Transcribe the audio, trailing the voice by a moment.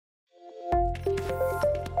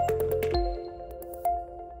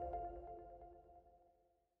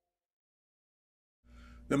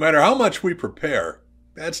No matter how much we prepare,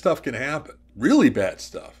 bad stuff can happen. Really bad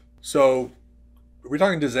stuff. So, are we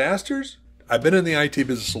talking disasters? I've been in the IT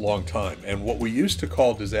business a long time, and what we used to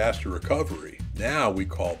call disaster recovery, now we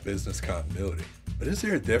call business continuity. But is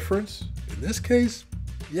there a difference? In this case,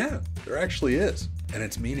 yeah, there actually is, and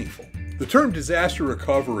it's meaningful. The term disaster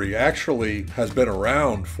recovery actually has been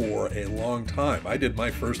around for a long time. I did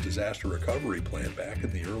my first disaster recovery plan back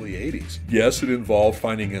in the early 80s. Yes, it involved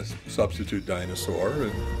finding a substitute dinosaur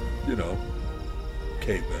and,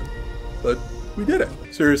 cavemen, but we did it.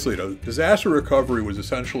 Seriously, though, disaster recovery was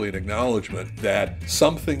essentially an acknowledgement that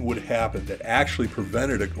something would happen that actually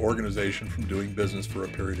prevented an organization from doing business for a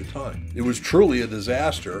period of time. It was truly a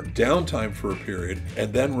disaster, downtime for a period,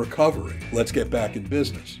 and then recovery. Let's get back in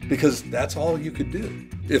business. Because that's all you could do.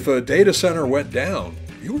 If a data center went down,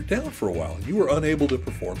 you were down for a while. You were unable to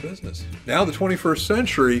perform business. Now, the 21st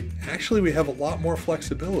century, actually we have a lot more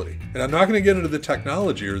flexibility. And I'm not going to get into the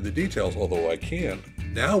technology or the details, although I can.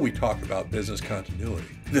 Now we talk about business continuity.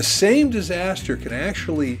 The same disaster can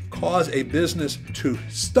actually cause a business to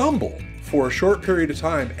stumble for a short period of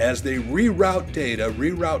time as they reroute data,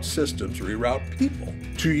 reroute systems, reroute people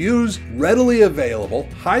to use readily available,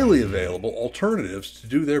 highly available alternatives to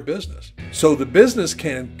do their business. So the business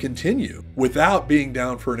can continue without being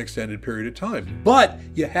down for an extended period of time, but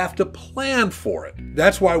you have to plan for it.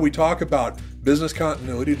 That's why we talk about business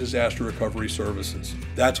continuity disaster recovery services.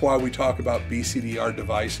 That's why we talk about BCDR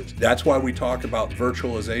devices. That's why we talk about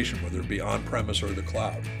virtualization, whether it be on-premise or the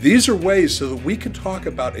cloud. These are ways so that we can talk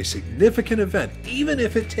about a significant event, even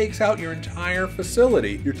if it takes out your entire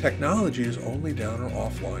facility, your technology is only down or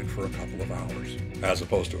offline for a couple of hours, as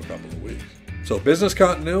opposed to a couple of weeks. So business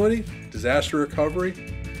continuity, disaster recovery,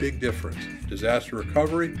 big difference. Disaster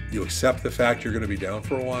recovery, you accept the fact you're going to be down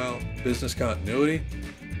for a while. Business continuity,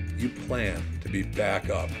 you plan to be back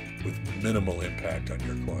up with minimal impact on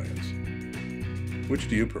your clients. Which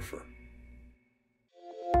do you prefer?